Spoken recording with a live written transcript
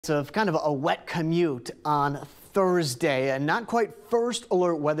Of kind of a wet commute on Thursday, and not quite first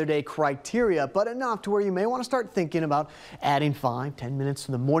alert weather day criteria, but enough to where you may want to start thinking about adding 5-10 minutes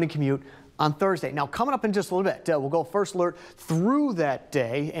to the morning commute on Thursday. Now, coming up in just a little bit, we'll go first alert through that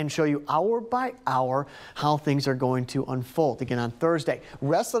day and show you hour by hour how things are going to unfold again on Thursday.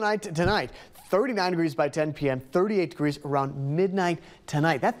 Rest of the night tonight. 39 degrees by 10 p.m., 38 degrees around midnight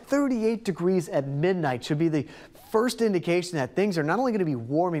tonight. That 38 degrees at midnight should be the first indication that things are not only going to be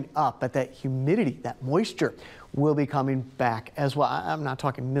warming up, but that humidity, that moisture will be coming back as well. I'm not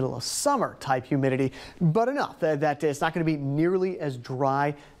talking middle of summer type humidity, but enough that it's not going to be nearly as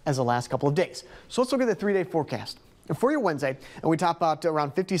dry as the last couple of days. So let's look at the 3-day forecast. For your Wednesday, and we top out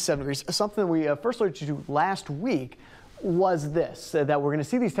around 57 degrees, something we first alerted you to last week was this, that we're going to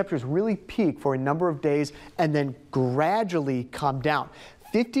see these temperatures really peak for a number of days and then gradually come down.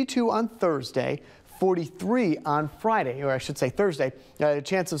 52 on Thursday, 43 on Friday, or I should say Thursday. A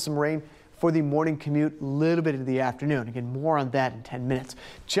chance of some rain for the morning commute, a little bit into the afternoon. Again, more on that in 10 minutes.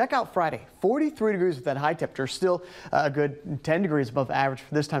 Check out Friday, 43 degrees with that high temperature, still a good 10 degrees above average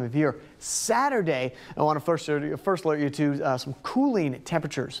for this time of year. Saturday, I want to first alert you to some cooling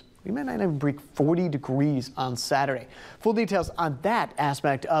temperatures. We might not even break 40 degrees on Saturday. Full details on that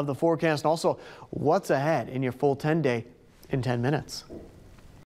aspect of the forecast and also what's ahead in your full 10-day in 10 minutes.